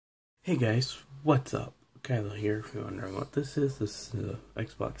Hey guys, what's up? Kylo here. If you're wondering what this is an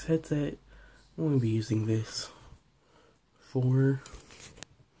Xbox headset. I'm going to be using this for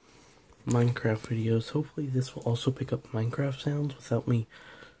Minecraft videos. Hopefully this will also pick up Minecraft sounds without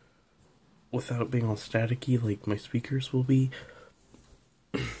it being all staticky like my speakers will be.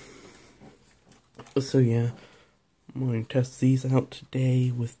 So yeah, I'm going to test these out today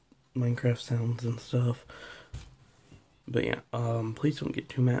with Minecraft sounds and stuff. But yeah, please don't get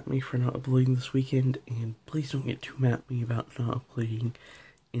too mad at me for not uploading this weekend, and please don't get too mad at me about not uploading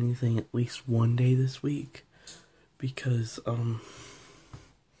anything at least one day this week, because,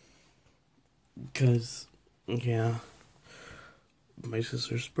 yeah, my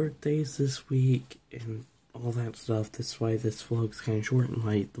sister's birthday's this week, and all that stuff. That's why this vlog's kind of short, and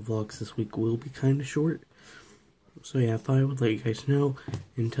why the vlogs this week will be kind of short. So yeah, I thought I would let you guys know.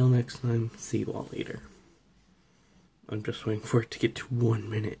 Until next time, see you all later. I'm just waiting for it to get to 1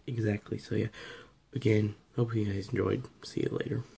 minute exactly. So yeah, again, hope you guys enjoyed. See you later.